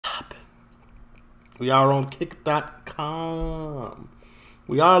We are on kick.com.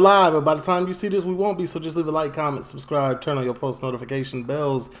 We are live, but by the time you see this, we won't be. So just leave a like, comment, subscribe, turn on your post notification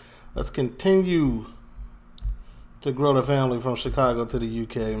bells. Let's continue to grow the family from Chicago to the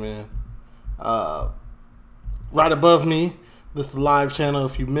UK, man. Right above me, this is the live channel.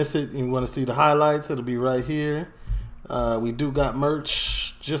 If you miss it and you want to see the highlights, it'll be right here. We do got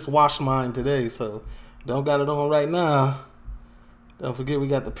merch. Just washed mine today, so don't got it on right now. Don't forget we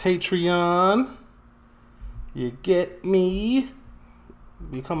got the Patreon. You get me.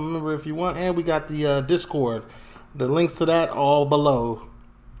 Become a member if you want. And we got the Discord. The links to that all below.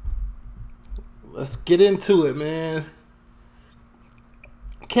 Let's get into it, man.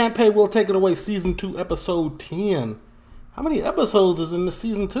 Can't Pay Will Take It Away, Season 2, Episode 10. How many episodes is in the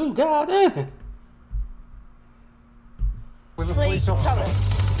Season 2? God damn. With a police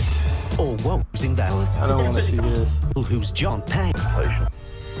officer. Or what using that? I don't want to see this. Who's John Payne?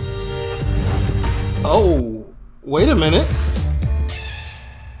 Oh, wait a minute.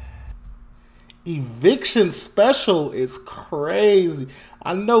 Eviction special is crazy.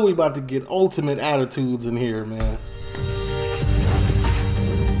 I know we about to get ultimate attitudes in here, man.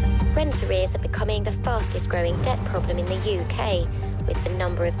 Rent arrears are becoming the fastest growing debt problem in the UK, with the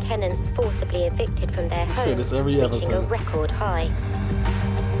number of tenants forcibly evicted from their homes reaching a record high.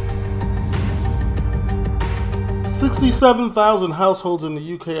 67,000 households in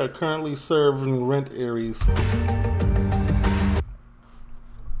the UK are currently serving rent arrears.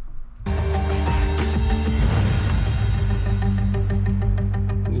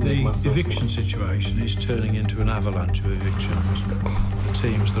 The eviction situation is turning into an avalanche of evictions. The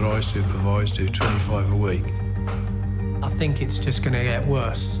teams that I supervise do 25 a week. I think it's just going to get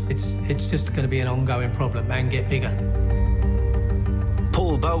worse. It's just going to be an ongoing problem and get bigger.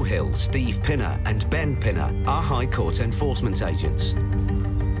 Paul Bowhill, Steve Pinner and Ben Pinner are High Court enforcement agents.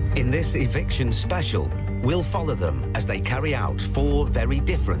 In this eviction special, we'll follow them as they carry out 4 very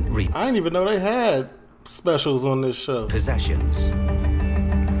different I didn't even know they had specials on this show. Possessions.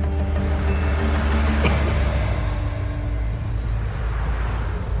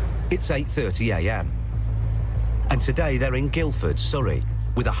 It's 8:30 a.m. and today they're in Guildford, Surrey,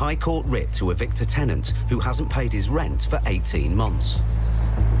 with a High Court writ to evict a tenant who hasn't paid his rent for 18 months.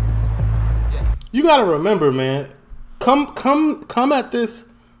 You gotta remember, man, come at this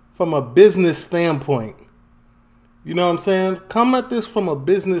from a business standpoint. You know what I'm saying? Come at this from a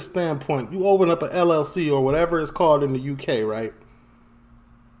business standpoint. You open up an LLC or whatever it's called in the UK, right?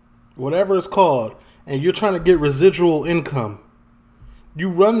 Whatever it's called, and you're trying to get residual income. You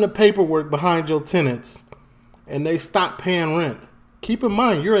run the paperwork behind your tenants, and they stop paying rent. Keep in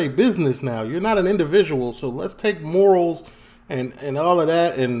mind, you're a business now. You're not an individual, so let's take morals and all of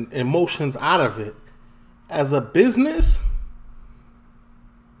that and emotions out of it. As a business,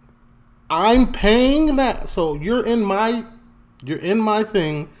 I'm paying that. So you're in my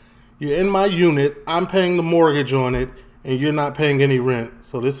thing, you're in my unit, I'm paying the mortgage on it, and you're not paying any rent.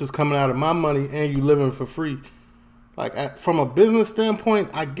 So this is coming out of my money and you living for free. Like, from a business standpoint,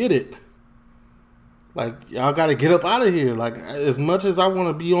 I get it. Like, y'all got to get up out of here. Like, as much as I want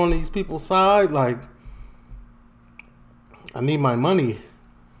to be on these people's side, like, I need my money.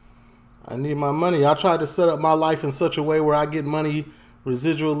 I need my money. I tried to set up my life in such a way where I get money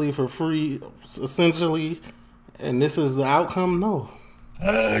residually for free, essentially, and this is the outcome? No.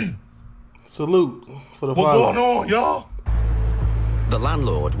 Hey! Salute for the What's going on, y'all? The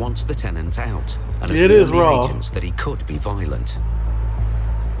landlord wants the tenant out and it is raw. Agents that he could be violent.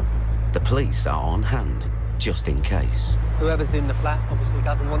 The police are on hand, just in case. Whoever's in the flat obviously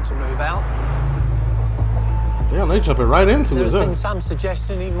doesn't want to move out. Damn, they jumping right into it. There's been some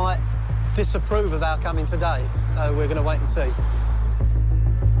suggestion he might disapprove of our coming today, so we're going to wait and see.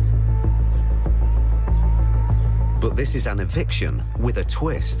 But this is an eviction with a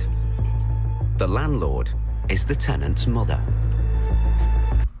twist. The landlord is the tenant's mother.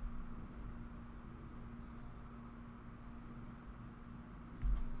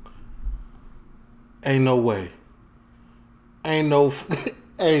 Ain't no way. Ain't no...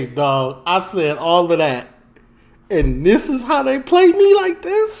 Hey, dog, I said all of that. And this is how they play me like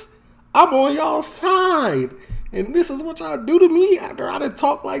this? I'm on y'all side. And this is what y'all do to me after I done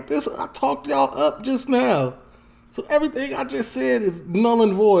talk like this. I talked y'all up just now. So everything I just said is null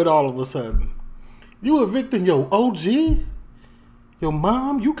and void all of a sudden. You evicting your OG? Your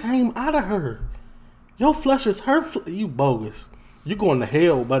mom? You came out of her. Your flesh is her you bogus. You going to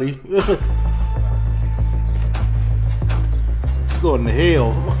hell, buddy. You going to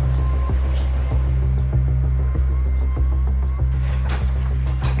hell.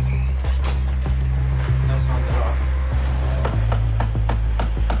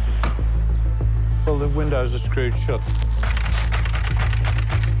 the windows are screwed shut.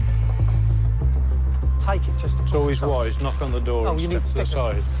 Take it just. It's always wise, knock on the door and step to the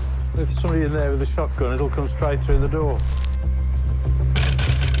side. If there's somebody in there with a shotgun, it'll come straight through the door.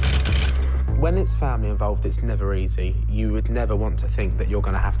 When it's family involved, it's never easy. You would never want to think that you're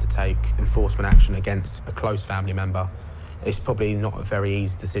going to have to take enforcement action against a close family member. It's probably not a very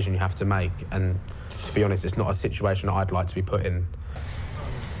easy decision you have to make, and to be honest, it's not a situation that I'd like to be put in.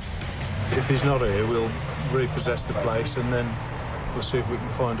 If he's not here, we'll repossess the place and then we'll see if we can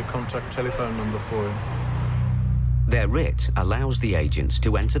find a contact telephone number for him. Their writ allows the agents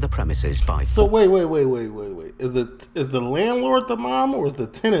to enter the premises by... So wait. Is the landlord the mom or is the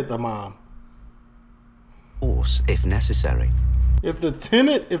tenant the mom? Force, if necessary. If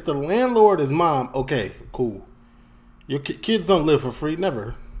the landlord is mom, okay, cool. Your kids don't live for free,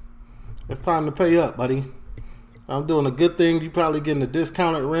 never. It's time to pay up, buddy. I'm doing a good thing. You probably getting a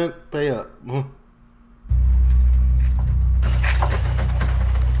discounted rent. Pay up.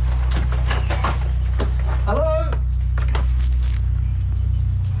 Hello?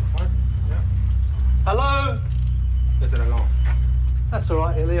 What? Yeah. Hello? There's an alarm. That's all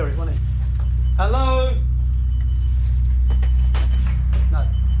right, he'll hear it, won't he? Hello? No,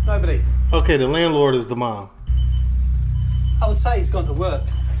 nobody. Okay, the landlord is the mom. I would say he's gone to work.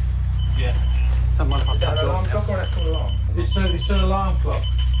 Yeah. Don't mind if I cut Alarm clock or that's alarm? It's an alarm clock.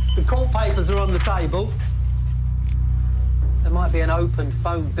 The court papers are on the table. There might be an open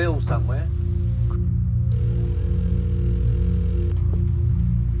phone bill somewhere.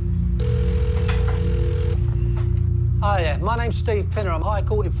 Hi, my name's Steve Pinner. I'm High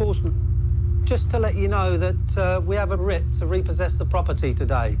Court Enforcement. Just to let you know that we have a writ to repossess the property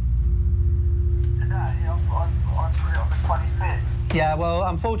today. Today? I'm free on the 25th. Yeah, well,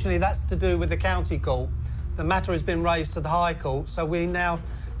 unfortunately, that's to do with the county court. The matter has been raised to the High Court, so we're now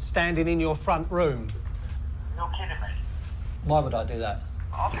standing in your front room. You're kidding me. Why would I do that?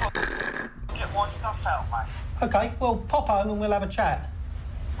 I've got to get my stuff out, mate. OK, well, pop home and we'll have a chat.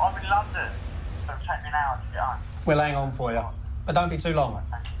 I'm in London. It'll take me an hour to get home. We'll hang on for you, but don't be too long.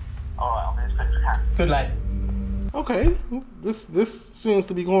 Thank you. All right, I'll be as quick as I can. Good lad. Okay, this seems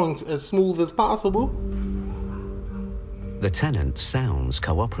to be going as smooth as possible. The tenant sounds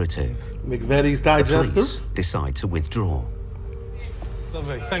cooperative. McVetti's The police digestives. decide to withdraw.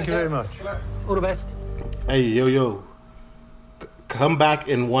 Lovely. Thank you very much. All the best. Hey, yo. Come back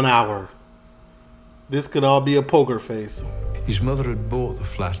in 1 hour. This could all be a poker face. His mother had bought the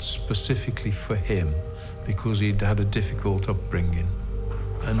flat specifically for him because he'd had a difficult upbringing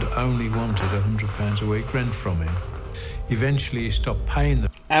and only wanted £100 a week rent from him. Eventually, he stopped paying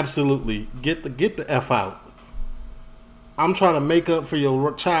them. Absolutely. Get the F out. I'm trying to make up for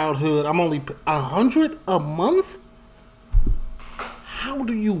your childhood. I'm only 100 a month? How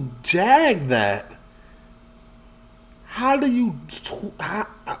do you jag that? How do you...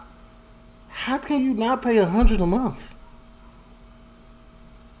 How can you not pay 100 a month?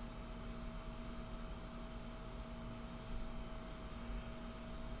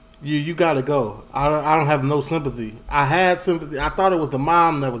 You gotta go. I don't have no sympathy. I had sympathy. I thought it was the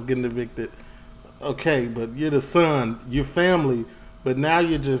mom that was getting evicted. Okay, but you're the son, your family, but now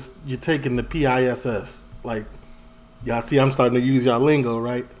you're taking the PISS. Like, y'all see I'm starting to use y'all lingo,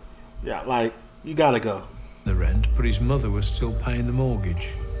 right? Yeah, like, you gotta go. The rent, but his mother was still paying the mortgage.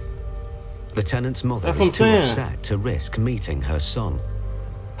 The tenant's mother That's what is I'm too saying. upset to risk meeting her son.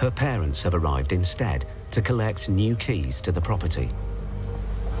 Her parents have arrived instead to collect new keys to the property.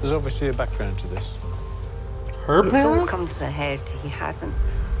 There's obviously a background to this. Her It's all parents? come to a head. He hasn't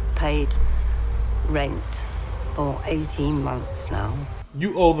paid rent for 18 months now.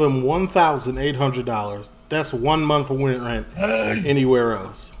 You owe them $1,800. That's 1 month of rent Hey! anywhere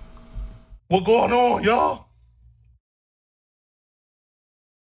else. What going on, y'all?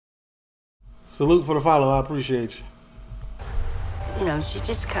 Salute for the follow. I appreciate you. You know, she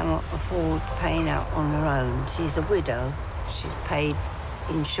just cannot afford paying out on her own. She's a widow. She's paid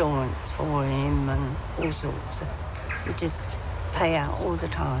insurance for him and all sorts. We just pay out all the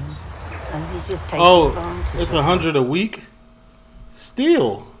time. And he's just taking advantage it's of her. $100 a week?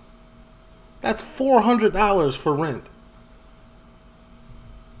 Still. That's $400 for rent.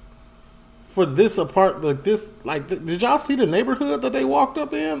 For this apartment, did y'all see the neighborhood that they walked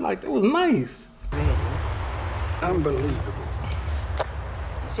up in? Like, it was nice. Really. Unbelievable.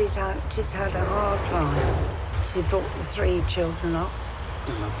 She's had a hard life. She brought the 3 children up.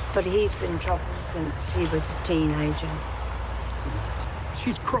 But he's been troubled since he was a teenager.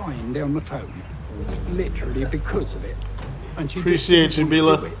 She's crying down the phone, literally because of it. And she Appreciate just you, didn't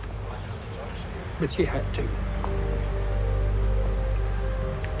want Bila. to do it. But she had to.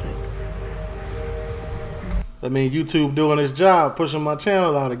 I mean, YouTube doing its job, pushing my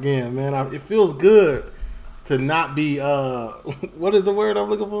channel out again, man. It feels good to not be, what is the word I'm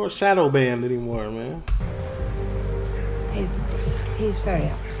looking for? Shadow banned anymore, man. He's very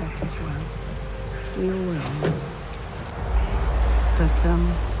upset as well. We all are. But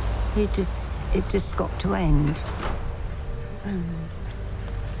it just got to end.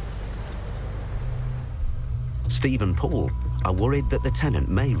 Steve and Paul are worried that the tenant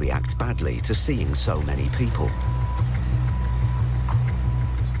may react badly to seeing so many people.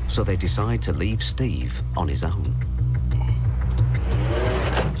 So they decide to leave Steve on his own.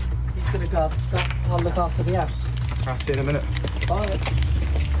 He's going to guard the stuff. I'll look after the house. I'll see you in a minute. Bye.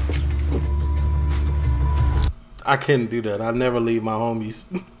 I couldn't do that. I never leave my homies.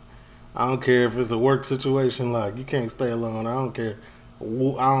 I don't care if it's a work situation. Like, you can't stay alone. I don't care. I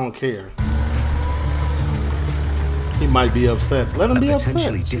don't care. He might be upset. Let him be upset. A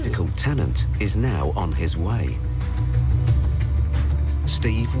potentially difficult tenant is now on his way.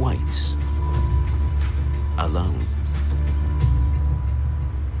 Steve waits, alone.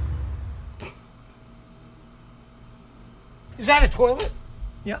 Is that a toilet?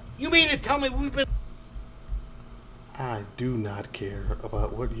 Yeah. You mean to tell me we've been... I do not care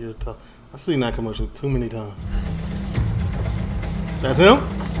about what you're talking. I've seen that commercial too many times. That's him?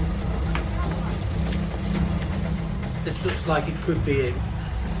 This looks like it could be him.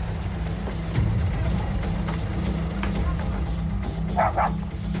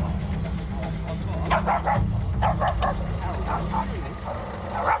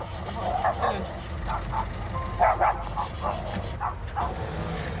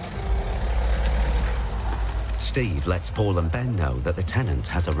 Steve lets Paul and Ben know that the tenant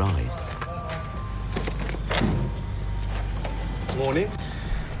has arrived. Morning.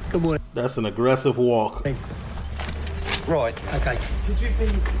 Good morning. That's an aggressive walk. Right. Okay. Could you be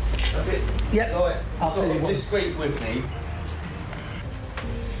a bit I'll discreet with me?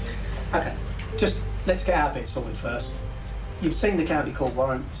 Okay. Just let's get our bit sorted first. You've seen the county court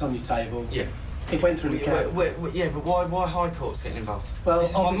warrant. It's on your table. Yeah. It went through the county. Yeah, but why High Court's getting involved? Well, this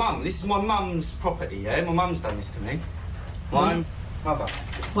is my mum. This is my mum's property, yeah? My mum's done this to me. My own mother.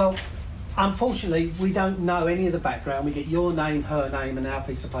 Well, unfortunately, we don't know any of the background. We get your name, her name, and our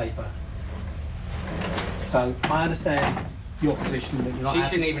piece of paper. So I understand your position that you're not. She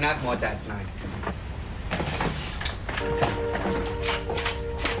shouldn't even have my dad's name.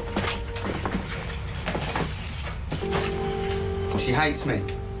 Well, she hates me.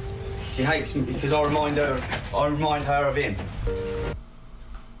 She hates me because I remind her of him.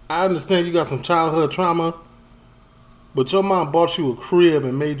 I understand you got some childhood trauma, but your mom bought you a crib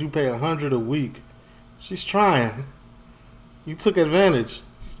and made you pay $100 a week. She's trying. You took advantage.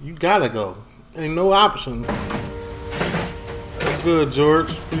 You gotta go. Ain't no option. That's good,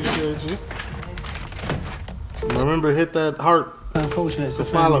 George. Appreciate you. Remember, hit that heart. Unfortunately, it's a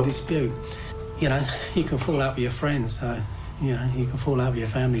family dispute. You know, you can fall out with your friends, so, you know, you can fall out with your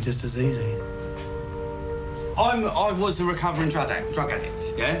family just as easy. I was a recovering drug addict,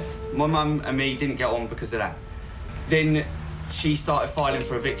 yeah? My mum and me didn't get on because of that. Then she started filing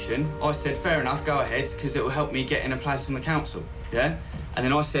for eviction. I said, fair enough, go ahead, because it will help me get in a place on the council, yeah? And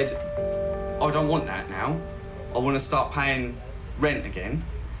then I said, I don't want that now. I want to start paying rent again.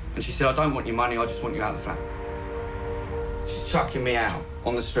 And she said, I don't want your money, I just want you out of the flat. She's chucking me out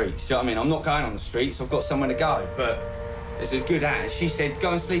on the streets. You know what I mean? I'm not going on the streets, I've got somewhere to go, but it's as good as. She said,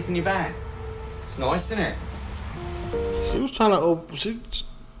 go and sleep in your van. It's nice, isn't it? She was trying to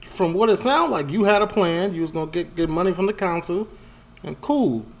from what it sounded like, you had a plan. You was going to get money from the council. And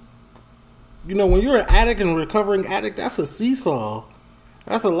cool. You know, when you're an addict and a recovering addict, that's a seesaw.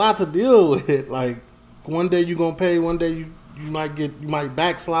 That's a lot to deal with. Like, one day you're going to pay, one day you might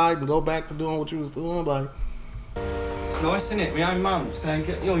backslide and go back to doing what you was doing. Like, it's nice, isn't it? My own mum saying,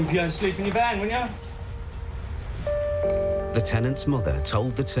 you'd go and sleep in your van, wouldn't you? The tenant's mother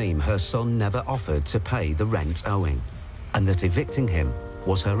told the team her son never offered to pay the rent owing, and that evicting him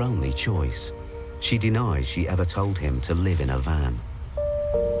was her only choice. She denies she ever told him to live in a van.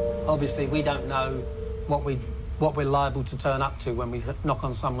 Obviously, we don't know what we're liable to turn up to when we knock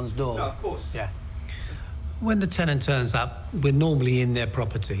on someone's door. No, of course. Yeah. When the tenant turns up, we're normally in their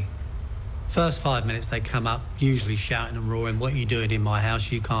property. First 5 minutes they come up, usually shouting and roaring, what are you doing in my house?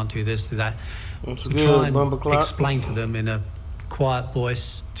 You can't do this, do that. That's we good, try and Bumperclap. explain to them in a quiet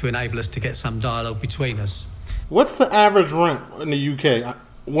voice to enable us to get some dialogue between us. What's the average rent in the UK?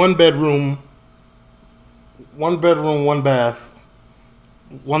 One bedroom, one bath,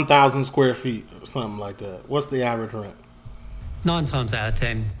 1,000 square feet or something like that. What's the average rent? 9 times out of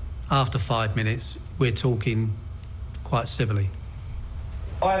 10, after 5 minutes, we're talking quite civilly.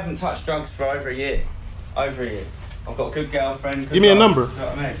 I haven't touched drugs for over a year. Over a year. I've got a good girlfriend. Give me a number. You know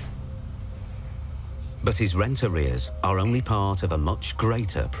what I mean? But his rent arrears are only part of a much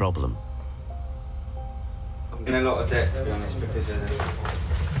greater problem. I'm in a lot of debt, to be honest, because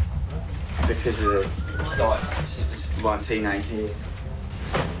of like my teenage years.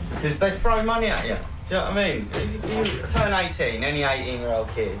 Because they throw money at you. Do you know what I mean? You turn 18, any 18-year-old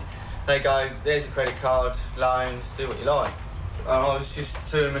kid, they go, there's a credit card, loans, do what you like. And I was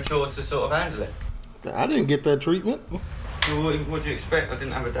just too immature to sort of handle it. I didn't get that treatment. Well, what do you expect? I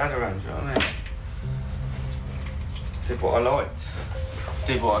didn't have a dad around, do you know what I mean? Did what I liked.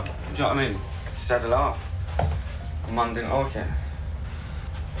 Did what I, do you know what I mean? Just had a laugh. My mum didn't like it.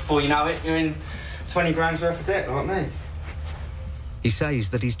 Before you know it, you're in 20 grand's worth of debt, like me. He says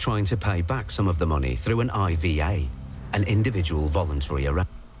that he's trying to pay back some of the money through an IVA, an individual voluntary arrangement.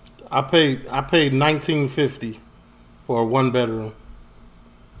 I paid $19.50 for a 1-bedroom.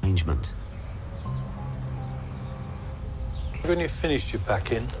 When you've finished your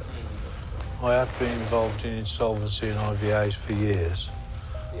packing, I have been involved in insolvency and IVAs for years.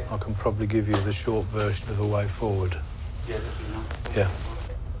 I can probably give you the short version of the way forward. Yeah.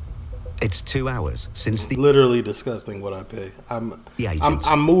 It's 2 hours since the... Literally disgusting what I pay. I'm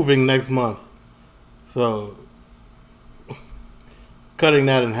moving next month. So cutting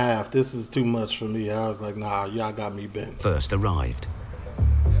that in half, this is too much for me. I was like, nah, y'all got me bent. First arrived.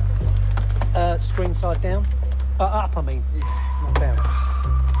 Screen side down. Up, I mean. Not down.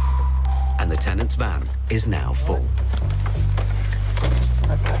 And the tenant's van is now full.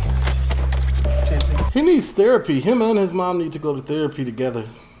 Okay. He needs therapy. Him and his mom need to go to therapy together.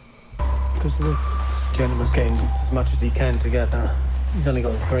 Because the gentleman's getting as much as he can together. He's only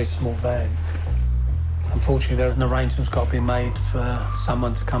got a very small van. Unfortunately, there's an arrangement's got to be made for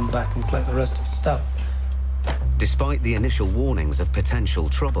someone to come back and collect the rest of his stuff. Despite the initial warnings of potential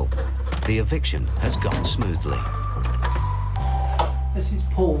trouble, the eviction has gone smoothly. This is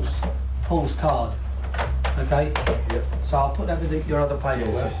Paul's card, okay? Yep. So I'll put that with your other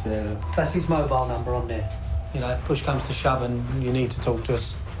paperwork. That's his mobile number on there. You know, if push comes to shove and you need to talk to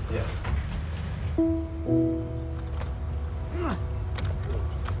us. Yeah.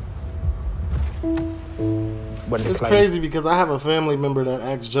 It's crazy because I have a family member that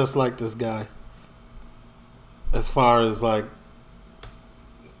acts just like this guy. As far as like,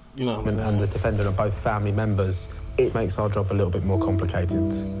 you know, and the defendant are both family members, it makes our job a little bit more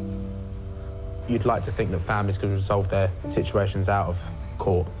complicated. You'd like to think that families could resolve their situations out of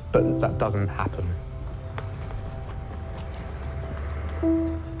court, but that doesn't happen.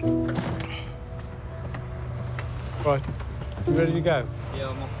 Right, you ready to go? Yeah,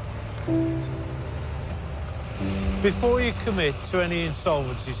 I'm on. Before you commit to any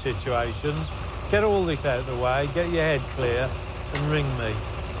insolvency situations, get all this out of the way, get your head clear, and ring me.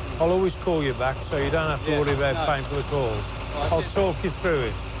 I'll always call you back, so you don't have to worry about paying for the call. I'll talk you through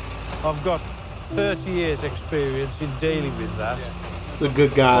it. I've got 30 years' experience in dealing with that. The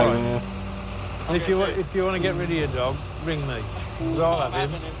good guy, man. And if you want to get rid of your dog, ring me, because I'll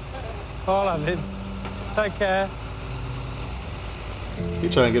have him. I'll have him. Take care. You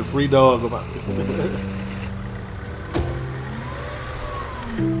trying to get a free dog about it.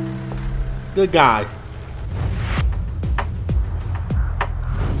 Good guy.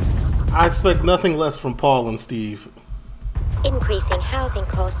 I expect nothing less from Paul and Steve. Increasing housing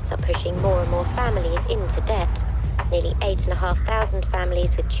costs are pushing more and more families into debt. Nearly 8,500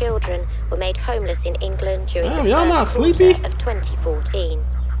 families with children were made homeless in England during the first quarter of 2014.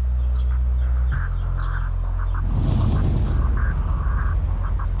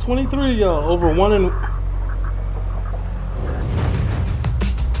 It's 23, y'all. Over 1 in...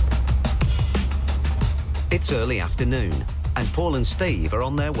 It's early afternoon, and Paul and Steve are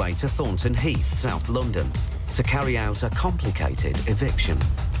on their way to Thornton Heath, South London, to carry out a complicated eviction.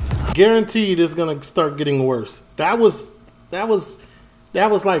 Guaranteed it's gonna start getting worse. That was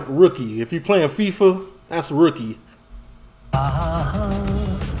like rookie. If you're playing FIFA, that's rookie.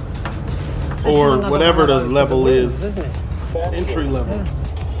 Or whatever the level is. Entry level.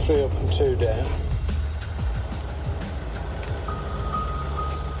 3 up and 2 down.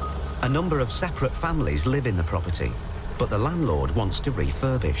 A number of separate families live in the property, but the landlord wants to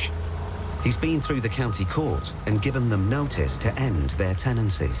refurbish. He's been through the county court and given them notice to end their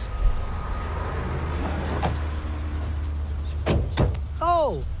tenancies.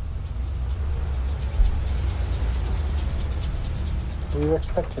 Oh! Were you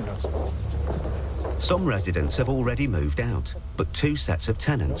expecting us? Some residents have already moved out, but 2 sets of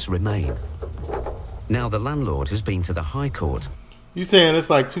tenants remain. Now the landlord has been to the High Court. You saying it's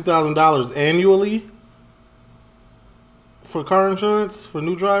like $2,000 annually for car insurance for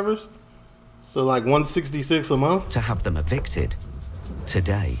new drivers? So like $166 a month? To have them evicted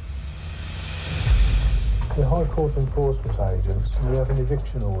today. The High Court enforcement agents, we have an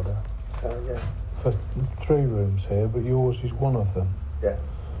eviction order for 3 rooms here, but yours is one of them. Yeah.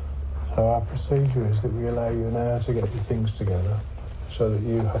 So our procedure is that we allow you an hour to get your things together so that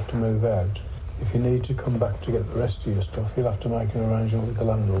you have to move out. If you need to come back to get the rest of your stuff, you'll have to make an arrangement with the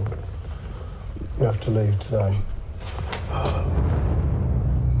landlord. You have to leave today.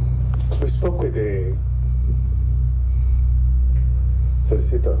 We spoke with the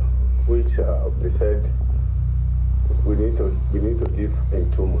solicitor, which they said we need to give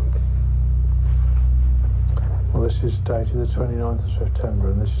in 2 months. Well, this is dated the 29th of September,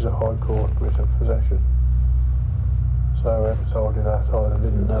 and this is a High Court writ of possession. So whoever told you that either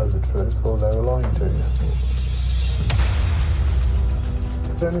didn't know the truth or they were lying to you.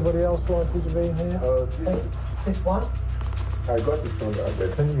 Is there anybody else likely to be in here? This one? I got his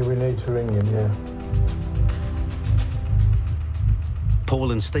number. We need to ring him, yeah.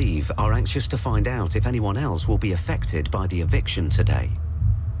 Paul and Steve are anxious to find out if anyone else will be affected by the eviction today.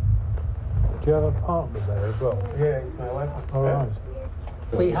 Do you have a partner there as well? Yeah, it's my wife. All right.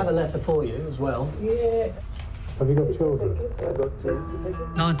 We have a letter for you as well. Yeah. Have you got children? I got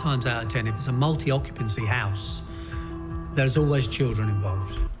 2. 9 times out of 10, if it's a multi-occupancy house, there's always children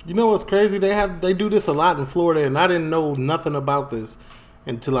involved. You know what's crazy? They do this a lot in Florida, and I didn't know nothing about this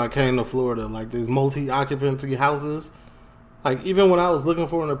until I came to Florida. Like, there's multi-occupancy houses. Like, even when I was looking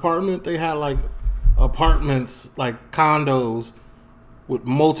for an apartment, they had, like, apartments, like condos with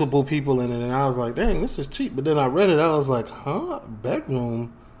multiple people in it. And I was like, dang, this is cheap. But then I read it. I was like, huh?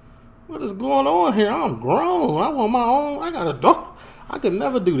 Bedroom? What is going on here? I'm grown. I want my own. I got a dog. I could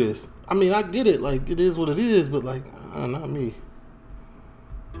never do this. I mean, I get it. Like, it is what it is. But, like, not me.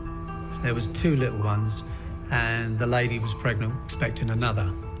 There was 2 little ones, and the lady was pregnant, expecting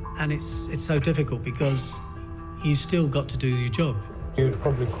another. And it's so difficult because you still got to do your job. You'd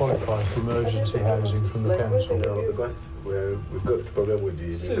probably qualify for emergency housing from the council. No, because we've got a problem with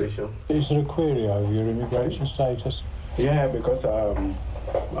the immigration. Is there a query over your immigration status? Yeah, because I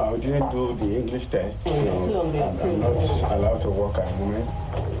didn't do the English test, so I'm not allowed to work at the moment.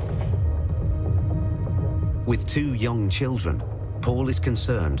 With 2 young children, Paul is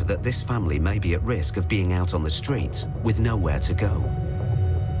concerned that this family may be at risk of being out on the streets with nowhere to go.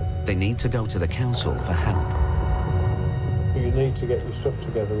 They need to go to the council for help. You need to get your stuff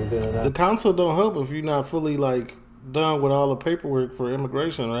together within an hour. The council don't help if you're not fully, like, done with all the paperwork for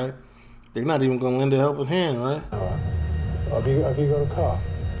immigration, right? They're not even going to lend a helping hand, right? All right. Have you got a car?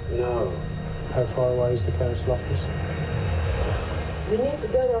 No. How far away is the council office? We need to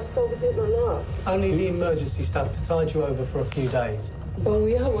get our stuff together now. Only the emergency stuff to tide you over for a few days. But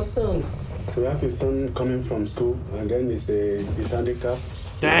we have a son. We have a son coming from school, and then he's handicapped.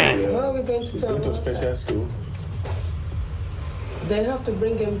 Dang. How are we going to He's going to special school. They have to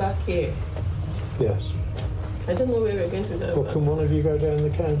bring him back here. Yes. I don't know where we're going to go. Well, can one of you go down to the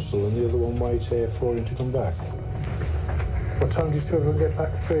council and the other one wait here for him to come back? What time do your children get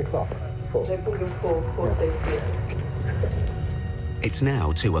back? 3 o'clock? 4? They put him for 4:30. It's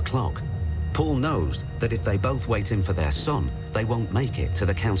now 2 o'clock. Paul knows that if they both wait in for their son, they won't make it to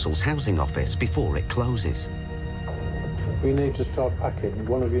the council's housing office before it closes. We need to start packing.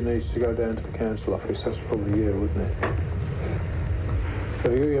 One of you needs to go down to the council office. That's probably you, wouldn't it?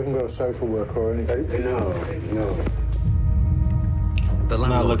 You haven't got a social worker or anything? No. The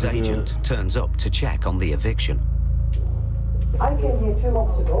landlord's agent turns up to check on the eviction. I came here 2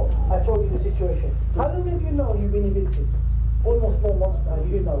 months ago. I told you the situation. How long have you known you've been evicted? Almost 4 months now,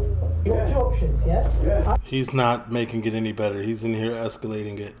 you know. You have 2 options, yeah? He's not making it any better. He's in here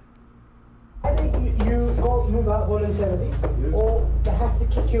escalating it. I think you go move out voluntarily, or they have to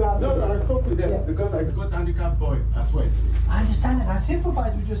kick you out. No, I spoke with them because I got a handicapped boy as well. I understand and I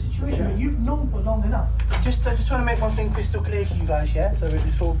sympathize with your situation, but you've known for long enough. I just want to make one thing crystal clear to you guys, yeah? So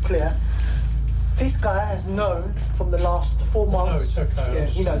it's all clear. This guy has known from the last 4 months. No, it's okay. Yeah,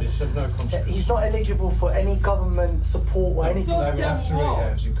 you know, it's of no consequence. he's not eligible for any government support or anything. They will have to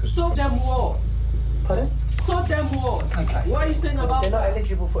rehousing because... So them what? Pardon? So them what? Okay. What are you saying about They're not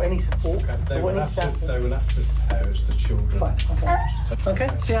eligible for any support. Okay. So what needs to happen? They will have to house the children. Fine, okay. Okay,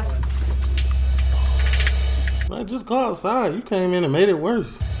 see ya. Man, just go outside. You came in and made it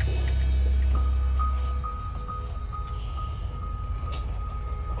worse.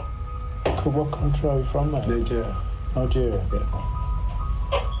 What country are you from, mate? Nigeria. Nigeria? Yeah.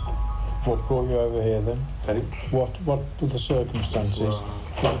 What brought you over here then? Sorry? What were the circumstances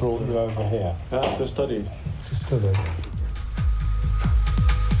that brought you over here? To study. To study.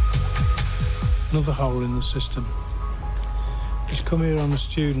 Another hole in the system. He's come here on a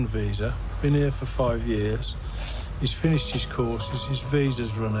student visa, been here for 5 years. He's finished his courses, his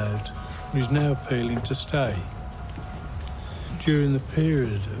visa's run out, and he's now appealing to stay. During the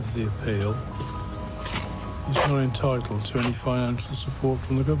period of the appeal, he's not entitled to any financial support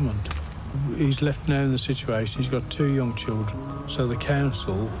from the government. He's left now in the situation, he's got 2 young children, so the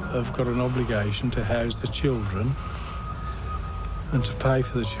council have got an obligation to house the children and to pay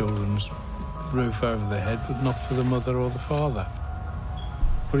for the children's roof over their head, but not for the mother or the father.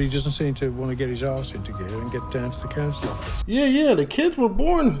 But he doesn't seem to want to get his arse into gear and get down to the council office. Yeah, the kids were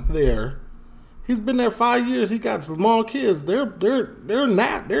born there. He's been there 5 years. He got small kids. They're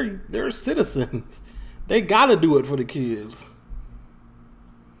citizens. They gotta do it for the kids.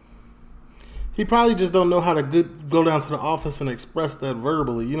 He probably just don't know how to go down to the office and express that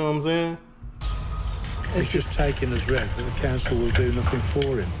verbally. You know what I'm saying? It's just taken as read that the council will do nothing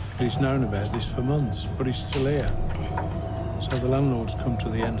for him. He's known about this for months, but he's still here. So the landlord's come to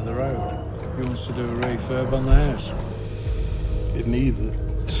the end of the road. He wants to do a refurb on the house. It needs it.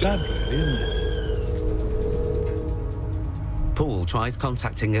 Sad, really, isn't it? Paul tries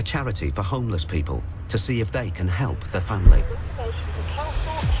contacting a charity for homeless people to see if they can help the family.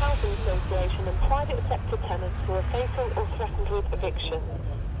 Housing Association and private sector tenants who are facing or threatened with eviction.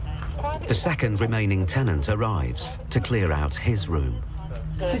 The second remaining tenant arrives to clear out his room.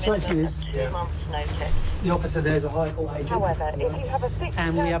 The situation is, 2 months' notice. the officer there is a High Court agent. However, if you have a fixed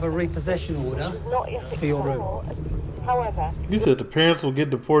and we have a repossession order not yet for your room. However, You said the parents will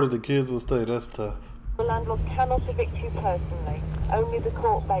get deported, the kids will stay. That's tough. the landlord cannot evict you personally. Only the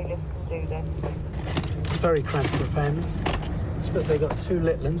court bailiff can do this. It's very cramped for a family. But they've got 2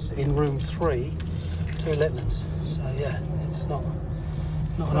 little ones in room 3, 2 little ones. So yeah, it's not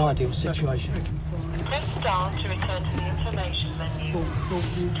an ideal situation. Press star to return to the information menu.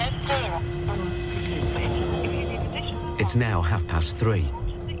 Press 0. It's now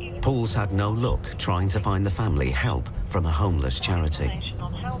 3:30. Paul's had no luck trying to find the family help from a homeless charity.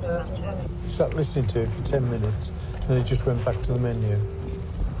 Sat listening to it for 10 minutes, and he just went back to the menu.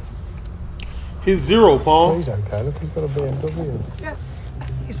 He's 0, Paul. Oh, he's okay. Look, he's got a BMW. Yes,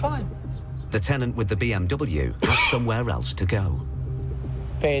 he's fine. The tenant with the BMW has somewhere else to go.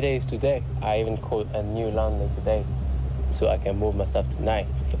 Payday is today. I even called a new landlord today so I can move my stuff tonight.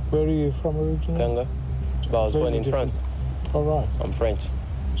 So, where are you from originally? Congo. But I was born in France. Oh, right. I'm French.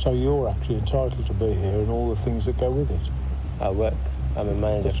 So you're actually entitled to be here and all the things that go with it? I work. I'm a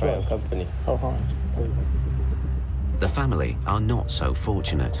manager That's for right. a company. Oh, right. The family are not so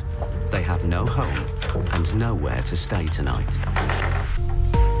fortunate. They have no home and nowhere to stay tonight.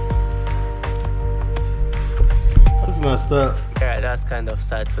 That's messed up. Yeah, that's kind of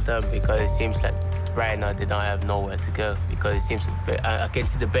sad for them because it seems like right now they don't have nowhere to go because it seems like I can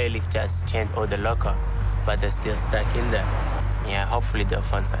see the bailiff just changed all the locker, but they're still stuck in there. Yeah, hopefully they'll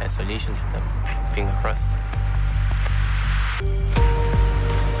find some solution for them. Finger crossed.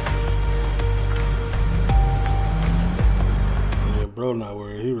 Bro not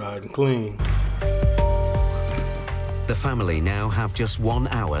worried, he riding clean. The family now have just 1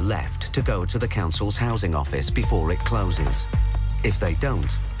 hour left to go to the council's housing office before it closes. If they don't,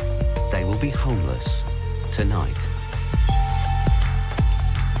 they will be homeless tonight.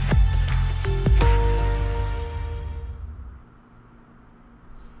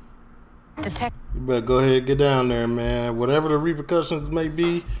 You better go ahead and get down there, man. Whatever the repercussions may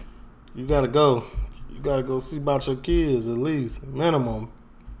be, you gotta go. You gotta go see about your kids at least, minimum.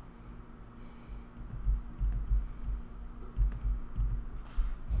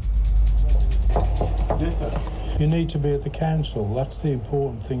 You need to be at the council. That's the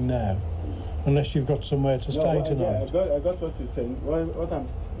important thing now. Unless you've got somewhere to stay tonight. I got what you're saying.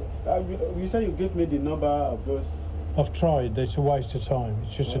 You said you give me the number of those. I've tried. It's a waste of time.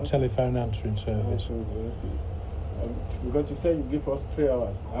 It's just a telephone answering service. Because you said you give us 3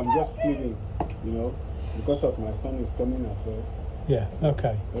 hours. I'm just pleading, because of my son is coming as well. Yeah,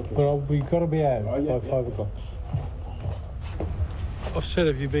 okay. Well, we've got to be out by 5 o'clock. I've said,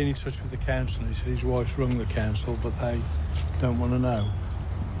 have you been in touch with the council? He said his wife's rung the council, but they don't want to know.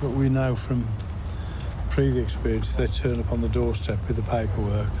 But we know from previous experience, if they turn up on the doorstep with the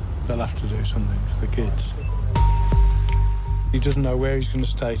paperwork, they'll have to do something for the kids. He doesn't know where he's going to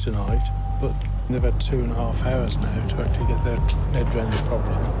stay tonight, but they've had 2.5 hours now to actually get their head around the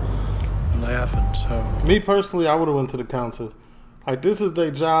problem, and they haven't, so... Me personally, I would have went to the council. Like, this is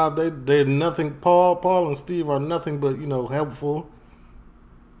their job. They're nothing. Paul and Steve are nothing but, helpful.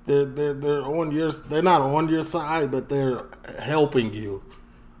 They're on your... They're not on your side, but they're helping you.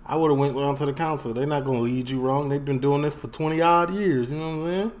 I would have went down to the council. They're not going to lead you wrong. They've been doing this for 20-odd years, you know what I'm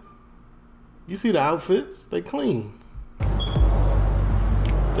saying? You see the outfits? They clean.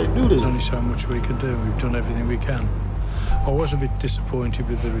 They do this. There's only so much we can do. We've done everything we can. I was a bit disappointed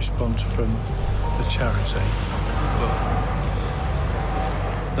with the response from the charity, but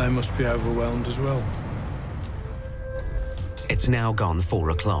they must be overwhelmed as well. It's now gone 4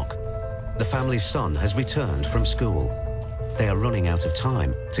 o'clock. The family's son has returned from school. They are running out of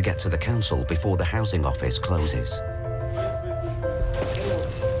time to get to the council before the housing office closes.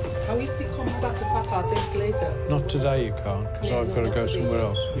 Can we still come back to Papa days later? Not today, you can't, because I've got to go somewhere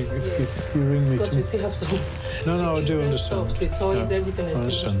else. If you ring me because we still have some... No, I do understand. Stuff, the toys, no, everything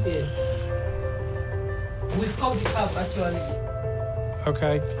is still upstairs. We've got the cab, actually.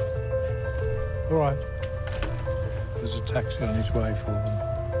 Okay. All right. There's a taxi on its way for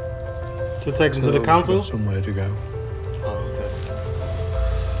them. To take them to the council? Somewhere to go. Oh,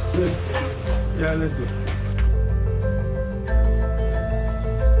 okay. Yeah, let's go.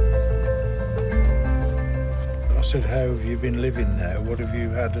 I said, how have you been living there? What have you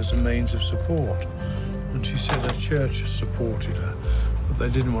had as a means of support? And she said her church has supported her, but they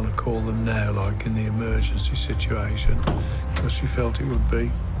didn't want to call them now, like in the emergency situation, because she felt it would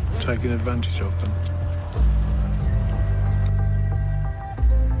be taking advantage of them.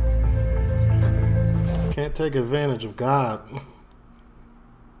 Can't take advantage of God.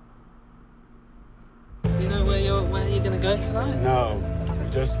 Do you know where you're going to go tonight? No,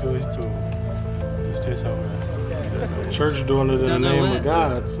 we just go to stay somewhere. The church doing it in the name of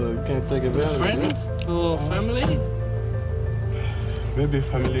God, so you can't take advantage of it. Friend or family? Maybe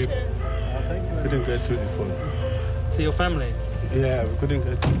family couldn't get to the phone. To your family? Yeah, we couldn't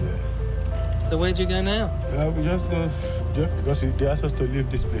get to there. So where'd you go now? We just go, because they asked us to leave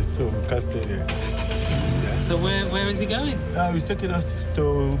this place, so we can't stay there. Yeah. So where is he going? He's taking us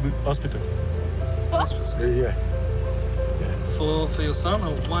to hospital. Hospital? Yeah. For your son,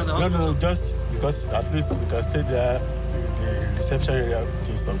 or why the hospital? No, just because at least we can stay there in the reception area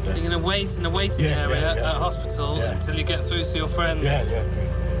till sometime. You're going to wait in the waiting area at hospital until you get through to your friends? Yeah.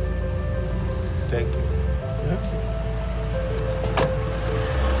 Thank you.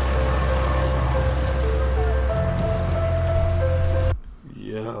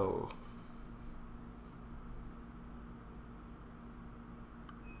 Yo.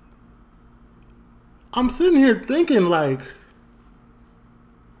 I'm sitting here thinking, like,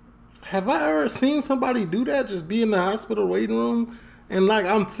 have I ever seen somebody do that? Just be in the hospital waiting room? And, like,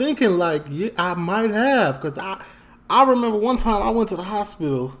 I'm thinking, like, yeah, I might have. Because I remember one time I went to the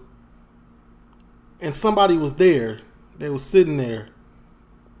hospital and somebody was there. They was sitting there.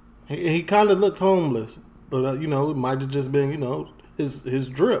 He kind of looked homeless. But, you know, it might have just been, you know, his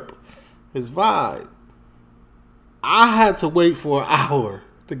drip, his vibe. I had to wait for an hour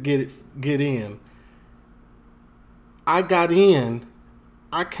to get in. I got in.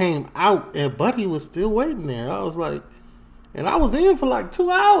 I came out, and Buddy was still waiting there. I was like, and I was in for like 2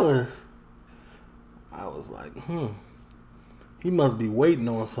 hours. I was like, he must be waiting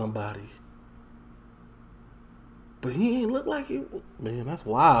on somebody. But he ain't look like he, man, that's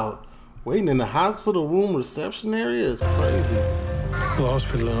wild. Waiting in the hospital room reception area is crazy. The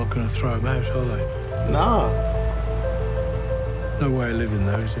hospital are not going to throw him out, are they? Nah. No way of living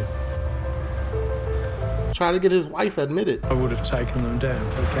there, is it? Try to get his wife admitted. I would have taken them down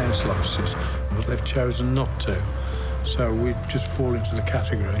to the council offices, but they've chosen not to. So we just fall into the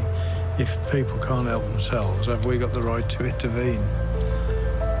category, if people can't help themselves, have we got the right to intervene?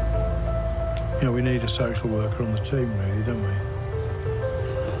 You know, we need a social worker on the team, really, don't we?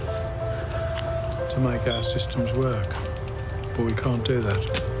 To make our systems work. But we can't do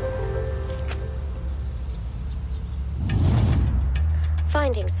that.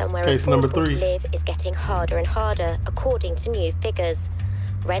 Finding somewhere Case number 3 to live is getting harder and harder, according to new figures.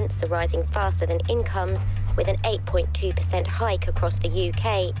 Rents are rising faster than incomes, with an 8.2% hike across the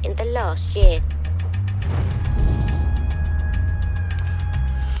UK in the last year.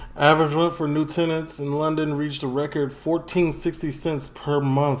 Average rent for new tenants in London reached a record 14.60 cents per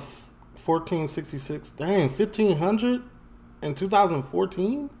month. 14.66. Dang, 1,500 in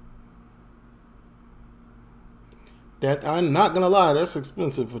 2014? That, I'm not gonna lie, that's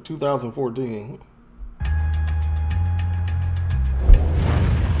expensive for 2014.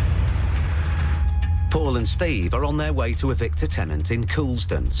 Paul and Steve are on their way to evict a tenant in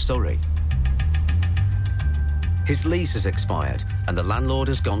Coulsdon, Surrey. His lease has expired and the landlord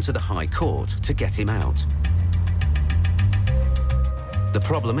has gone to the High Court to get him out. The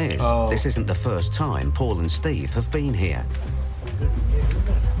problem is, this isn't the first time Paul and Steve have been here.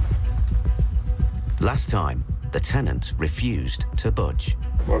 Last time, the tenant refused to budge.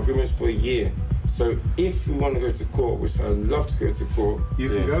 My agreement's for a year. So if we want to go to court, which I'd love to go to court... You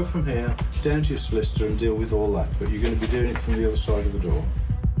can go from here down to your solicitor and deal with all that, but you're going to be doing it from the other side of the door.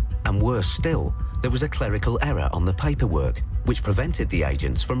 And worse still, there was a clerical error on the paperwork, which prevented the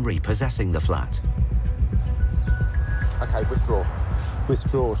agents from repossessing the flat. OK, withdraw.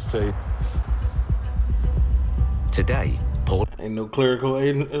 Withdraw, Steve. Today, Paul ain't no clerical,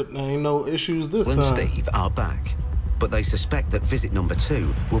 ain't no issues this time. and Steve are back, but they suspect that visit number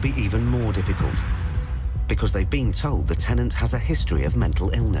 2 will be even more difficult, because they've been told the tenant has a history of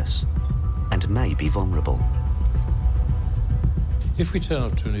mental illness and may be vulnerable. If we turn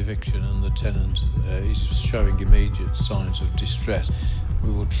up to an eviction and the tenant is showing immediate signs of distress,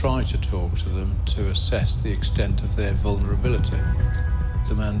 we will try to talk to them to assess the extent of their vulnerability.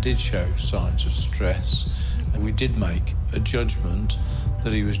 The man did show signs of stress, and we did make a judgment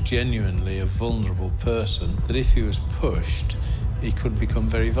that he was genuinely a vulnerable person, that if he was pushed, he could become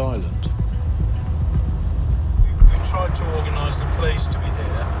very violent. We tried to organise the police to be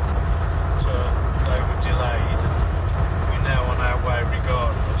here, but they were delayed. We're now on our way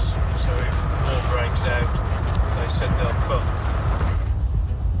regardless, so if more breaks out, they said they'll come.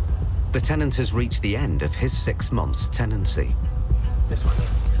 The tenant has reached the end of his 6 months tenancy, This one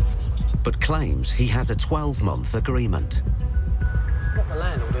here. but claims he has a 12-month agreement. It's not the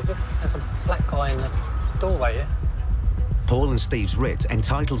landlord, is it? There's a black guy in the doorway here. Paul and Steve's writ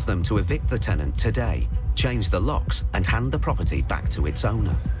entitles them to evict the tenant today, change the locks and hand the property back to its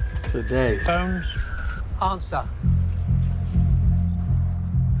owner. Today. Phones? Answer.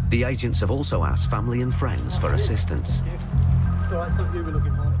 The agents have also asked family and friends for assistance. All right, thank you. We're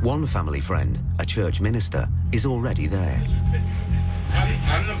looking for it. One family friend, a church minister, is already there.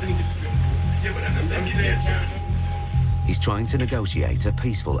 I'm not being disrespectful. Yeah, but at the same time, He's trying to negotiate a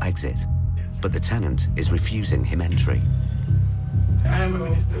peaceful exit, but the tenant is refusing him entry. I'm a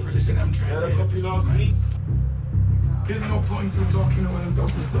minister of religion. I'm trying to help this man. There's no point in talking when I'm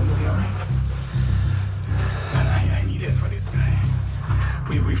talking to somebody, all right? And I need help for this guy.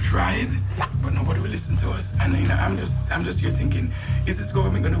 We've tried, but nobody will listen to us. And you know, I'm just here thinking, is this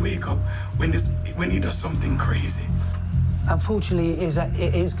government going to wake up when he does something crazy? Unfortunately,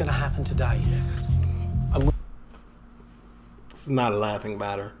 it is going to happen today. It's not a laughing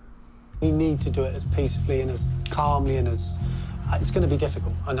matter. We need to do it as peacefully and as calmly and as... it's going to be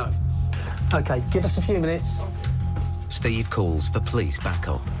difficult, I know. OK, give us a few minutes. Steve calls for police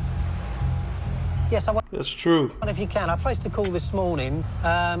backup. Yes, I want... That's true. If you can, I placed a call this morning.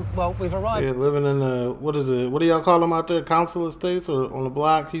 Well, we've arrived... Yeah, living in a... What is it? What do y'all call them out there? Council estates or on the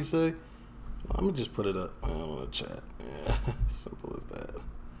block, he say? Let me just put it up on the chat. Yeah, simple as that.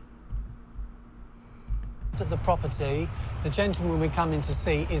 At the property, the gentleman we come in to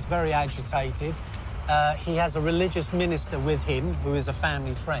see is very agitated. He has a religious minister with him who is a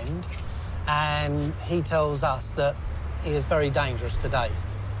family friend, and he tells us that he is very dangerous today.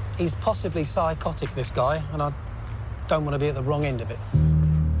 He's possibly psychotic, this guy, and I don't want to be at the wrong end of it.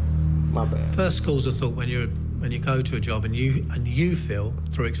 My bad. First school's of thought when you go to a job and you feel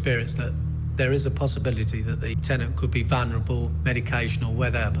through experience that there is a possibility that the tenant could be vulnerable, medication or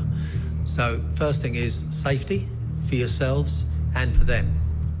whatever. So first thing is safety for yourselves and for them.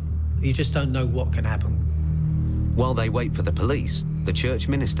 You just don't know what can happen. While they wait for the police, the church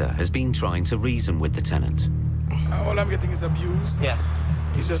minister has been trying to reason with the tenant. All I'm getting is abuse. Yeah.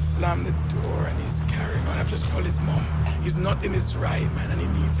 He's just slammed the door and he's carrying on. I've just called his mom. He's not in his right, man, and he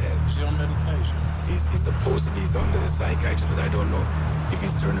needs help. Is he on medication? He's supposed to be under the psychiatrist, but I don't know if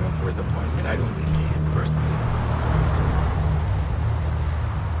he's turning up for his appointment. I don't think he is, personally.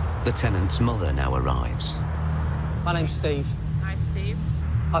 The tenant's mother now arrives. My name's Steve. Hi, Steve.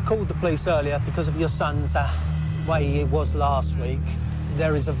 I called the police earlier because of your son's way he was last week.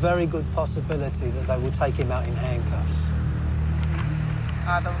 There is a very good possibility that they will take him out in handcuffs.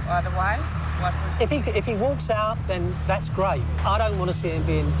 Otherwise, what would... If he walks out, then that's great. I don't want to see him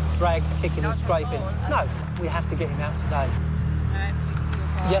being dragged, kicking and scraping. No, we have to get him out today. Can I speak to you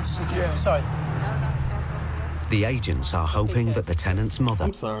for... Yes, you can. Sorry. The agents are hoping that the tenant's mother...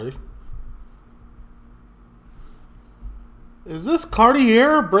 I'm sorry. Is this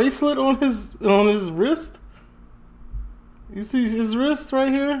Cartier bracelet on his wrist? You see his wrist right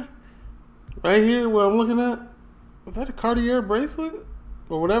here? Right here where I'm looking at? Is that a Cartier bracelet?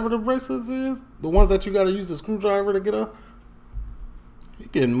 Or whatever the bracelets is? The ones that you gotta use the screwdriver to get up? You're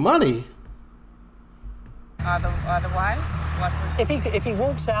getting money. Otherwise, what would... If he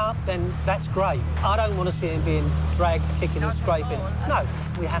walks out, then that's great. I don't want to see him being dragged, kicking and scraping. No,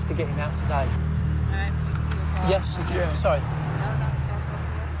 we have to get him out today. Can I speak to you for... Yes, you can. Sorry.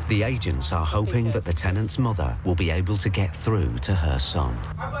 The agents are hoping that the tenant's mother will be able to get through to her son.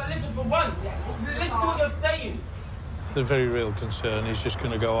 I've got to listen for once. Listen to what you're saying. The very real concern is just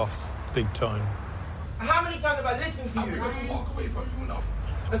going to go off big time. How many times have I listened to you? I'm going to walk away from you now.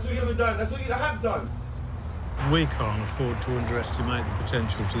 That's what you ever done. That's what you have done. We can't afford to underestimate the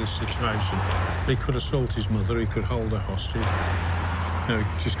potential to this situation. He could assault his mother, he could hold her hostage. You know,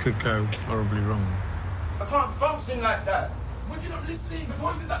 it just could go horribly wrong. I can't function like that. But you're not listening. The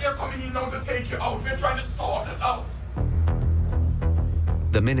point is that they're coming in now to take you out. We're trying to sort it out.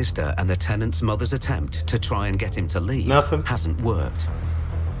 The minister and the tenant's mother's attempt to try and get him to leave hasn't worked.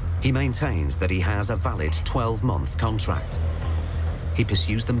 He maintains that he has a valid 12-month contract. He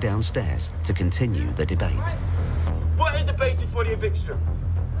pursues them downstairs to continue the debate. What is the basis for the eviction?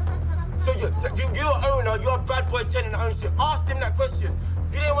 So you're an owner, you're a bad boy tenant ownership. Ask them that question.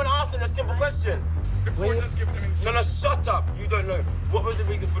 You didn't want to ask them a simple question. The court has given them instructions. No, shut up. You don't know. What was the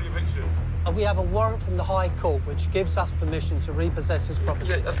reason for the eviction? We have a warrant from the High Court which gives us permission to repossess his property.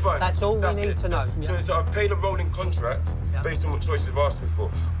 Yeah, that's fine. That's all we need to know. So I've paid a rolling contract based on what choices have asked me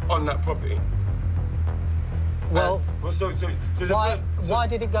for on that property. Well, why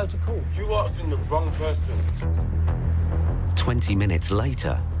did it go to court? You asking the wrong person. 20 minutes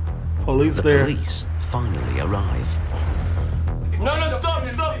later, police finally arrive. No, stop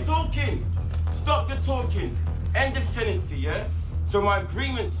talking. Stop the talking. End of tenancy, yeah? So my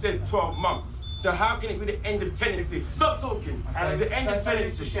agreement says 12 months. So how can it be the end of tenancy? Stop talking. The end of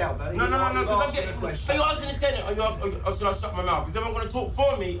tenancy. No, because I'm getting... Are you asking the tenant or should I shut my mouth? Is everyone going to talk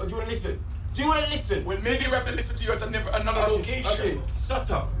for me or do you want to listen? Do you want to listen? Well, maybe we have to listen to you at another location. Okay, shut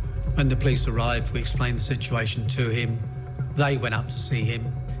up. When the police arrived, we explained the situation to him. They went up to see him.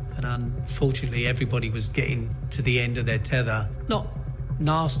 And unfortunately, everybody was getting to the end of their tether. Not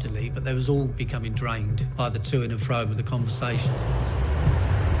nastily, but they was all becoming drained by the to and fro of the conversations.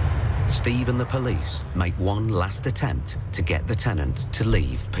 Steve and the police make one last attempt to get the tenant to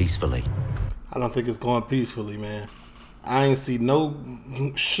leave peacefully. I don't think it's going peacefully, man. I ain't see no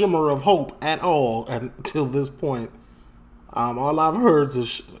shimmer of hope at all until this point. All I've heard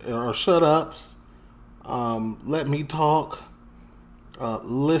are shut-ups, let me talk,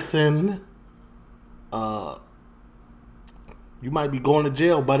 listen, you might be going to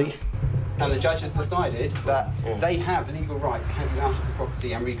jail, buddy. And the judge has decided that they have a legal right to hand you out of the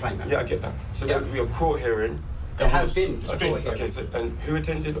property and reclaim it. Yeah, I get that. So there will be a court hearing. There has been a court hearing. Okay, so, and who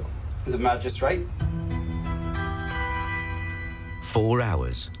attended? The magistrate. 4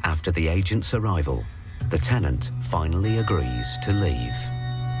 hours after the agent's arrival, the tenant finally agrees to leave.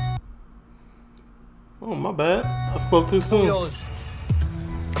 Oh, my bad. I spoke too soon.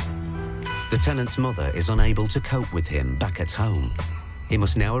 The tenant's mother is unable to cope with him back at home. He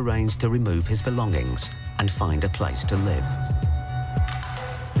must now arrange to remove his belongings and find a place to live.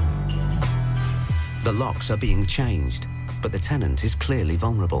 The locks are being changed, but the tenant is clearly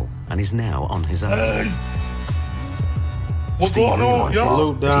vulnerable and is now on his own. Hey. What's going on,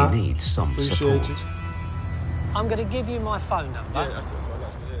 y'all? He needs some support. I'm going to give you my phone number. Yeah, that's what I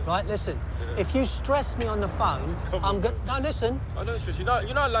like to hear. Right, listen. If you stress me on the phone, I'm going... No, listen. I don't stress you.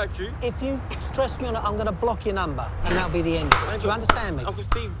 You know I like you. If you stress me on it, I'm going to block your number, and that'll be the end of it. Do you understand me? Uncle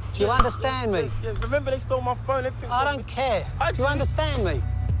Steve. Do you understand me? Yes. Remember they stole my phone? I don't care. Do you understand me?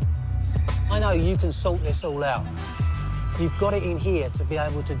 I know you can sort this all out. You've got it in here to be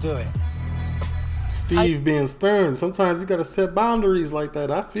able to do it. Steve being stern. Sometimes you got to set boundaries like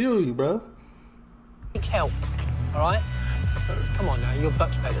that. I feel you, bro. Take help, all right? Come on now, you're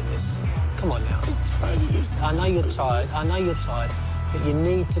much better than this. Come on now. I know you're tired, but you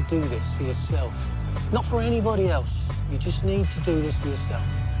need to do this for yourself. Not for anybody else. You just need to do this for yourself.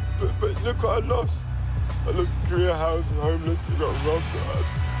 But look what I lost. I lost career house and homeless. I got robbed.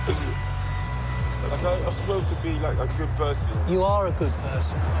 I'm supposed to be like a good person. You are a good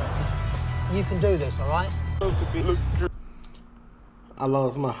person. You can do this, all right? I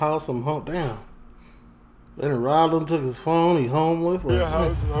lost my house. I'm humped down. Then robbed him, took his phone. He homeless. Like,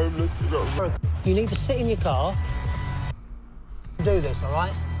 house and homeless. You need to sit in your car. Do this, all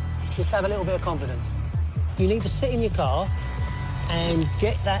right? Just have a little bit of confidence. You need to sit in your car and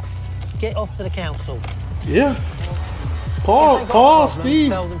get off to the council. Yeah. Paul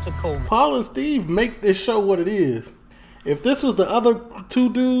and Steve make this show what it is. If this was the other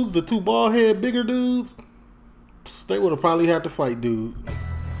two dudes, the two bald head bigger dudes, they would have probably had to fight, dude.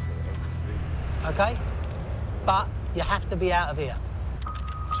 Okay? But you have to be out of here.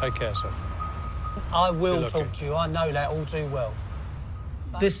 Take care, sir. I will talk to you. I know that all too well.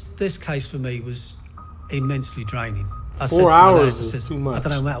 This case for me was immensely draining. 4 hours is too much. I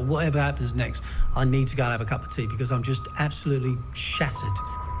don't know, whatever happens next, I need to go and have a cup of tea because I'm just absolutely shattered.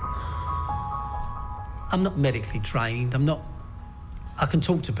 I'm not medically trained. I can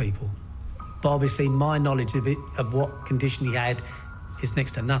talk to people. But obviously my knowledge of what condition he had is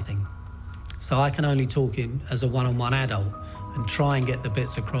next to nothing. So I can only talk him as a one-on-one adult. and try and get the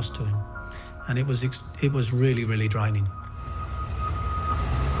bits across to him. And it was really, really draining.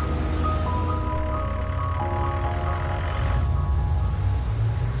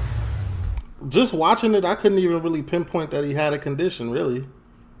 Just watching it, I couldn't even really pinpoint that he had a condition, really.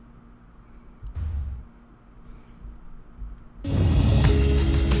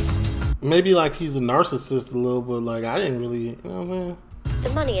 Maybe like he's a narcissist a little, but like I didn't really, you know what I'm saying? The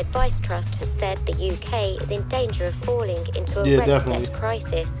Money Advice Trust has said the UK is in danger of falling into a rent debt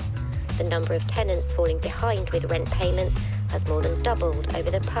crisis. The number of tenants falling behind with rent payments has more than doubled over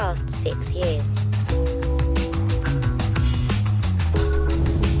the past 6 years.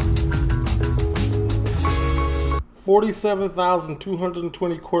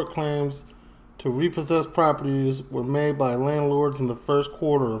 $47,220 court claims to repossess properties were made by landlords in the first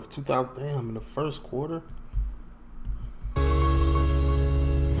quarter of 2000. Damn, in the first quarter?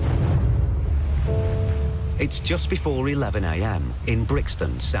 It's just before 11 a.m. in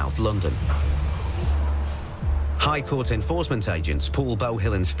Brixton, South London. High Court enforcement agents Paul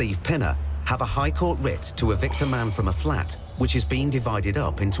Bowhill and Steve Pinner have a High Court writ to evict a man from a flat which is being divided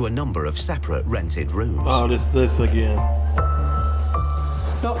up into a number of separate rented rooms. Oh, this again.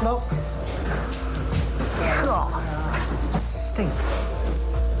 Knock, knock. God, stinks.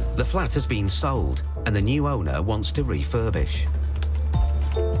 The flat has been sold and the new owner wants to refurbish.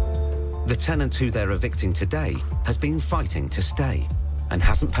 The tenant who they're evicting today has been fighting to stay and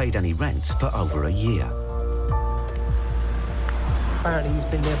hasn't paid any rent for over a year. Apparently he's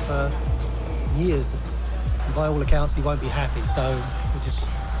been there for years. And by all accounts, he won't be happy, so we're just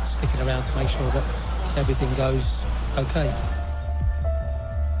sticking around to make sure that everything goes okay.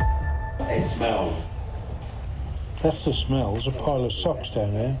 It smells. That's the smell. There's a pile of socks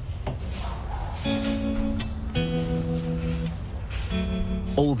down there.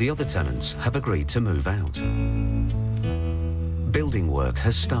 All the other tenants have agreed to move out. Building work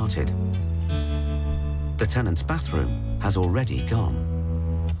has started. The tenant's bathroom has already gone.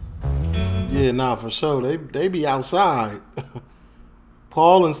 Yeah, nah, for sure. They be outside.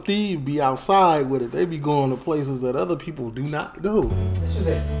 Paul and Steve be outside with it. They be going to places that other people do not go. This was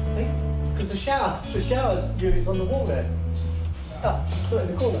it. Because the showers unit's on the wall there. Look in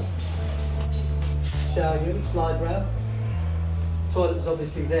the corner. Shower unit, slide round. Toilet was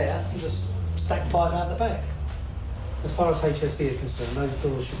obviously there, and just stacked pipe out the back. As far as HSE are concerned, those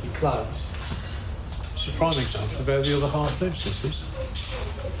doors should be closed. It's a prime example of how the other half lives, this is.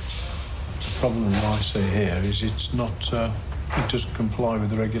 The problem that I see here is it's not, it doesn't comply with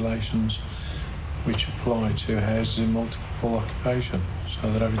the regulations which apply to houses in multiple occupation. So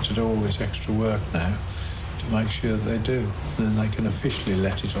they're having to do all this extra work now to make sure that they do. And then they can officially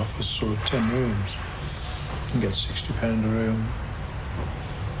let it off as sort of 10 rooms and get £60 a room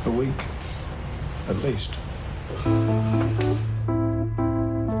a week, at least.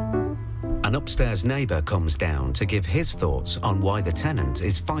 An upstairs neighbour comes down to give his thoughts on why the tenant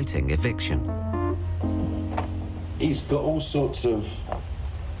is fighting eviction. He's got all sorts of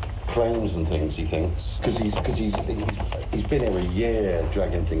claims and things, he thinks, because he's been here a year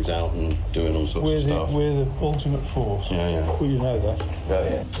dragging things out and doing all sorts of stuff. We're the ultimate force. Yeah, yeah. Well, you know that. Yeah,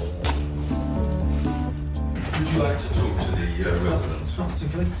 yeah. Would you like to talk to the residents? Not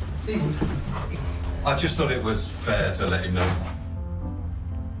particularly. I just thought it was fair to let him know.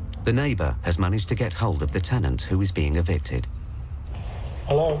 The neighbour has managed to get hold of the tenant who is being evicted.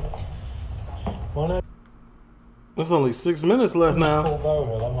 Hello. There's only 6 minutes left now. Paul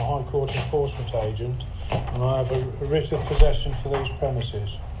Bowhill. I'm a High Court enforcement agent, and I have a writ of possession for these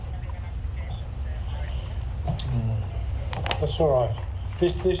premises. That's all right.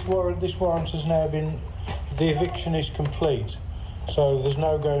 This warrant has now been. The eviction is complete, so there's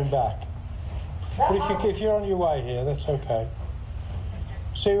no going back. But if you're on your way here, that's okay.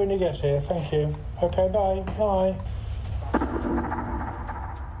 See you when you get here. Thank you. Okay, bye. Bye.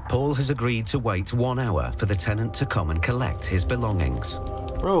 Paul has agreed to wait 1 hour for the tenant to come and collect his belongings.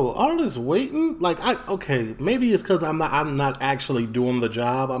 Bro, all this waiting, like okay, maybe it's because I'm not actually doing the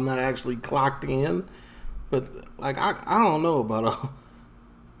job. I'm not actually clocked in, but like I don't know about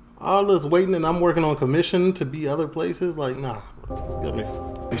all this waiting, and I'm working on commission to be other places. Like, nah, bro, get me.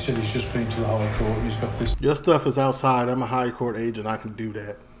 He said he's just been to the High Court. He's got this. Your stuff is outside. I'm a High Court agent. I can do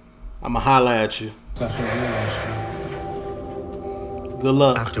that. I'ma holla at you. That's what you're asking. Good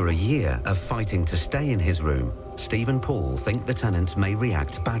luck. After a year of fighting to stay in his room, Steve and Paul think the tenant may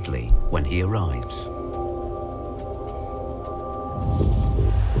react badly when he arrives.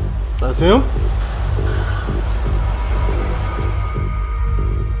 That's him?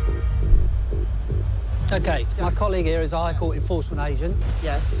 Okay, my colleague here is a High Court enforcement agent.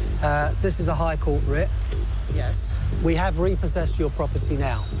 Yes. This is a High Court writ. Yes. We have repossessed your property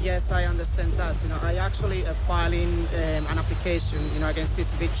now. Yes, I understand that. I actually filing an application, against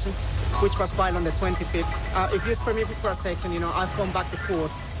this eviction, which was filed on the 25th. If you spare me for a second, I've gone back to court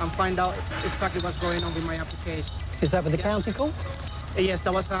and find out exactly what's going on with my application. Is that with the county court? Yes,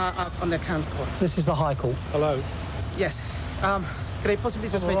 that was on the county court. This is the High Court. Hello. Yes. Could I possibly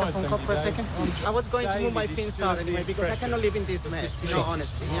just make a phone call for a second? I was going to move my things out anyway because I cannot live in this mess,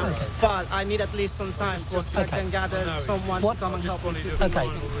 honestly. But I need at least some time just so I can gather someone to come and help me. Okay,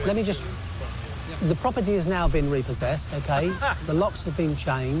 let me just... The property has now been repossessed, okay? The locks have been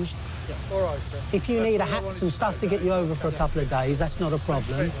changed. All right, sir. If you need some stuff to get you over for a couple of days, that's not a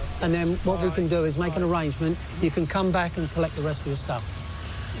problem. And then what we can do is make an arrangement. You can come back and collect the rest of your stuff.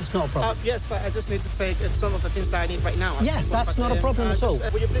 It's not a problem. Yes, but I just need to take some of the things that I need right now. Yeah, that's not a problem at all.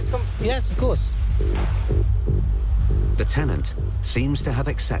 Will you please come? Yes, of course. The tenant seems to have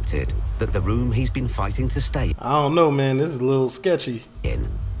accepted that the room he's been fighting to stay I don't know, man. This is a little sketchy. in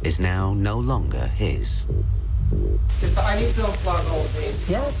is now no longer his. Yes, I need to unplug all this.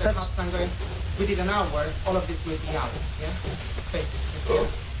 Yeah, that's... Within an hour, all of this will be out, yeah? Basically,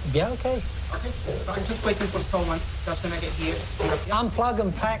 yeah, okay. Okay, so I'm just waiting for someone that's gonna get here. Unplug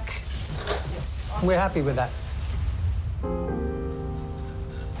and pack. Yes. We're happy with that.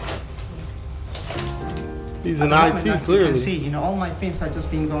 He's in IT, as clearly. You can see, all my things are just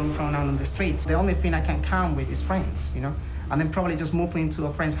being thrown out on the streets. The only thing I can count with is friends, and then probably just move into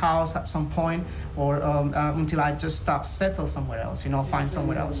a friend's house at some point, or until I just settle somewhere else, find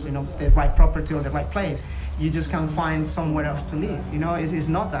somewhere else, the right property or the right place. You just can't find somewhere else to live, it's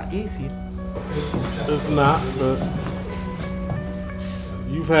not that easy. It's not, but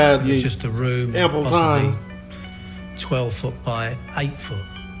you've had it's just a room, ample time. 12 foot by 8 foot,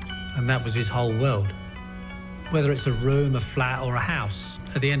 and that was his whole world. Whether it's a room, a flat, or a house,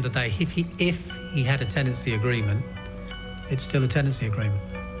 at the end of the day, if he had a tenancy agreement, it's still a tenancy agreement.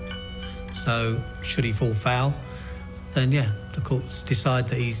 So should he fall foul, then yeah, the courts decide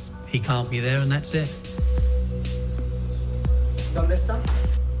that he can't be there, and that's it. You understand?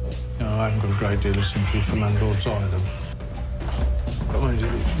 I haven't got a great deal of sympathy for landlords either. But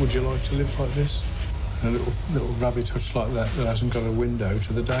would you like to live like this? In a little rabbit hutch like that hasn't got a window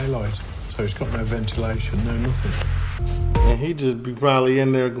to the daylight, so it's got no ventilation, no nothing. And he just be probably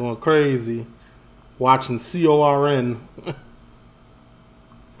in there going crazy, watching CORN.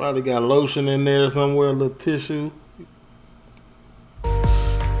 Probably got lotion in there somewhere, a little tissue.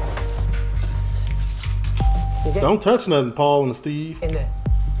 Don't touch nothing, Paul and Steve. In there.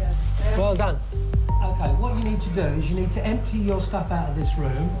 Yes. Well done. Okay, what you need to do is you need to empty your stuff out of this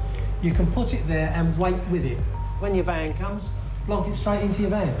room. You can put it there and wait with it. When your van comes, plonk it straight into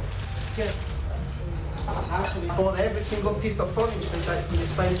your van. Yes. I actually bought every single piece of furniture that's in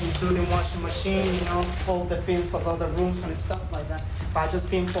this place, including washing machine, all the things of other rooms and stuff like that. But I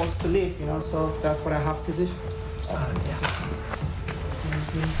just been forced to leave, so that's what I have to do.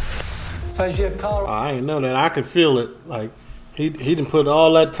 So is your car... I ain't know that. I could feel it. Like, he didn't put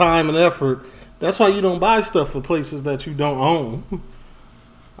all that time and effort. That's why you don't buy stuff for places that you don't own.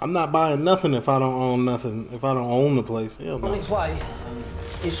 I'm not buying nothing if I don't own nothing. If I don't own the place. Hell no. On its way.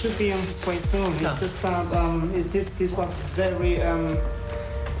 It should be on its way soon. It's just this was very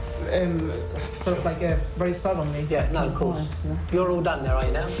sort of like very suddenly. Yeah, no, of course. You're all done there, are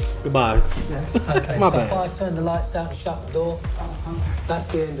you now? Goodbye. Yes. Okay, My so bad. if I turn the lights out and shut the door, that's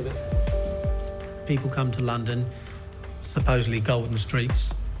the end of it. People come to London, supposedly golden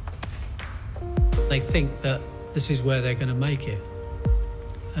streets. They think that this is where they're going to make it.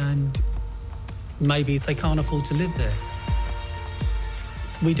 And maybe they can't afford to live there.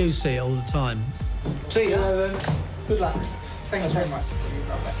 We do see it all the time. See you. Good luck. Thanks very much.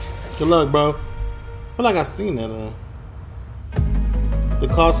 Good luck, bro. I feel like I've seen that. The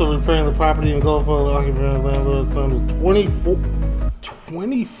cost of repairing the property and go for occupant landlord's son was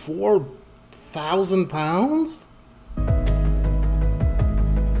 £24,000.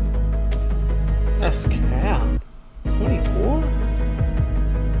 That's cap. 24.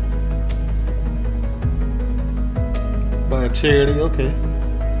 By a charity, okay.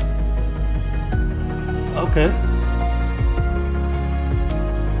 Okay.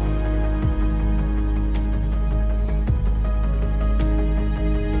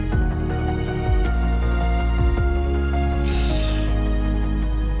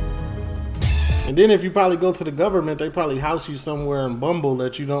 And then if you probably go to the government, they probably house you somewhere in Bumble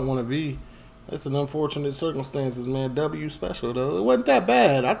that you don't want to be. That's an unfortunate circumstances, man. W special, though. It wasn't that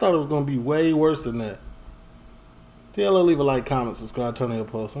bad. I thought it was going to be way worse than that. TLO, leave a like, comment, subscribe, turn on your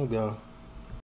post. I'm gone.